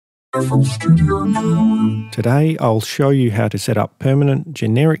Today I'll show you how to set up permanent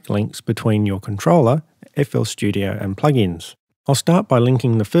generic links between your controller, FL Studio and plugins. I'll start by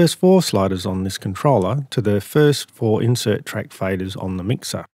linking the first 4 sliders on this controller to the first 4 insert track faders on the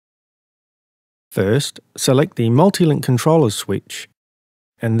mixer. First, select the Multilink controller switch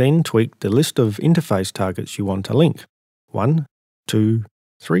and then tweak the list of interface targets you want to link. 1, 2,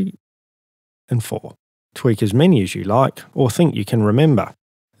 3, and 4. Tweak as many as you like or think you can remember.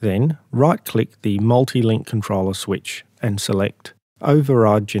 Then right-click the Multilink controller switch and select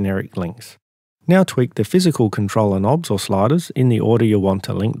Override Generic Links. Now tweak the physical controller knobs or sliders in the order you want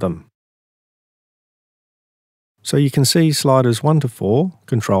to link them. So you can see sliders 1 to 4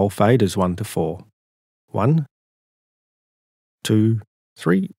 control faders 1 to 4. 1, 2,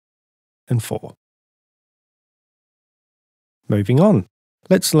 3, and 4. Moving on.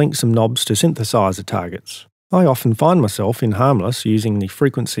 Let's link some knobs to synthesizer targets. I often find myself in Harmless using the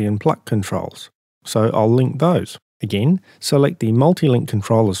frequency and pluck controls, so I'll link those. Again, select the Multilink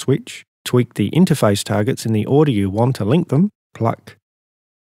controller switch, tweak the interface targets in the order you want to link them, pluck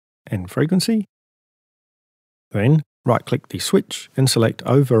and frequency. Then right-click the switch and select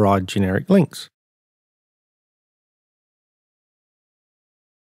Override Generic Links.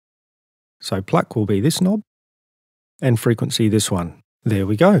 So pluck will be this knob, and frequency this one. There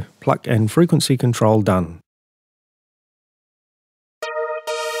we go, pluck and frequency control done.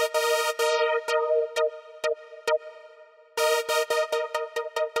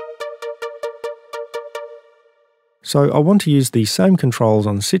 So I want to use the same controls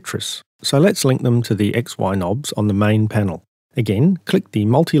on Citrus, so let's link them to the XY knobs on the main panel. Again, click the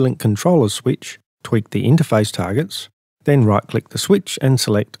Multilink controller switch, tweak the interface targets, then right-click the switch and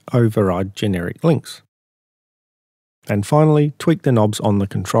select Override Generic Links. And finally, tweak the knobs on the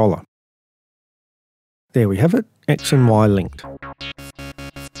controller. There we have it, X and Y linked.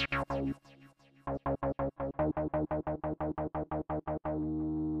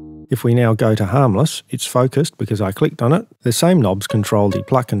 If we now go to Harmless, it's focused because I clicked on it. The same knobs control the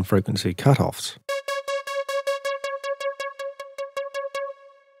pluck and frequency cutoffs.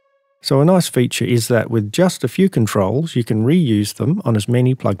 So a nice feature is that with just a few controls, you can reuse them on as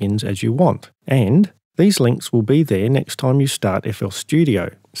many plugins as you want. And these links will be there next time you start FL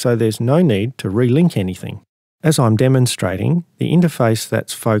Studio, so there's no need to relink anything. As I'm demonstrating, the interface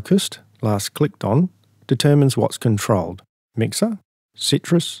that's focused, last clicked on, determines what's controlled: Mixer,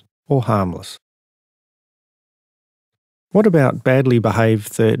 Citrus, or Harmless. What about badly behaved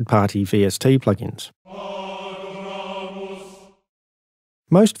third-party VST plugins?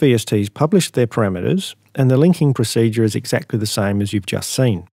 Most VSTs publish their parameters, and the linking procedure is exactly the same as you've just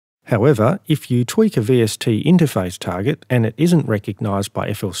seen. However, if you tweak a VST interface target and it isn't recognised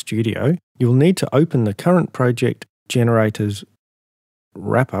by FL Studio, you'll need to open the current project generator's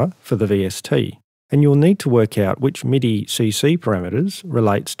wrapper for the VST, and you'll need to work out which MIDI CC parameters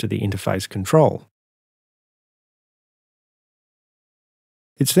relates to the interface control.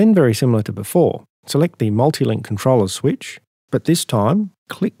 It's then very similar to before. Select the Multilink controller switch, but this time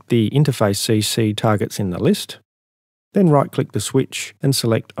click the interface CC targets in the list, then right-click the switch and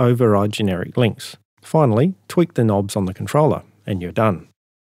select Override Generic Links. Finally, tweak the knobs on the controller, and you're done.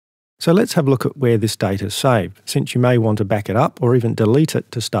 So let's have a look at where this data is saved, since you may want to back it up or even delete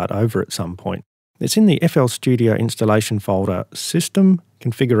it to start over at some point. It's in the FL Studio installation folder System,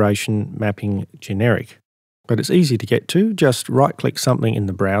 Configuration, Mapping, Generic. But it's easy to get to, just right-click something in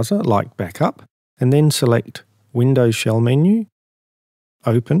the browser like Backup, and then select Windows Shell menu,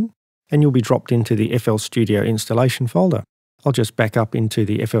 Open, and you'll be dropped into the FL Studio installation folder. I'll just back up into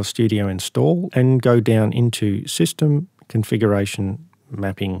the FL Studio install and go down into System, Configuration,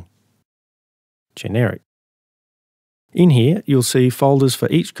 Mapping, Generic. In here, you'll see folders for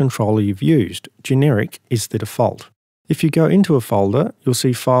each controller you've used. Generic is the default. If you go into a folder, you'll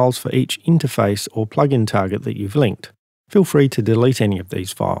see files for each interface or plugin target that you've linked. Feel free to delete any of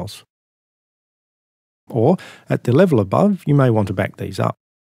these files. Or, at the level above, you may want to back these up.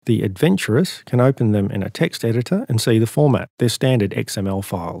 The adventurous can open them in a text editor and see the format. They're standard XML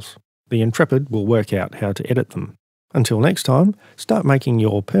files. The intrepid will work out how to edit them. Until next time, start making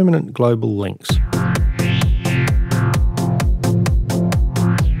your permanent global links.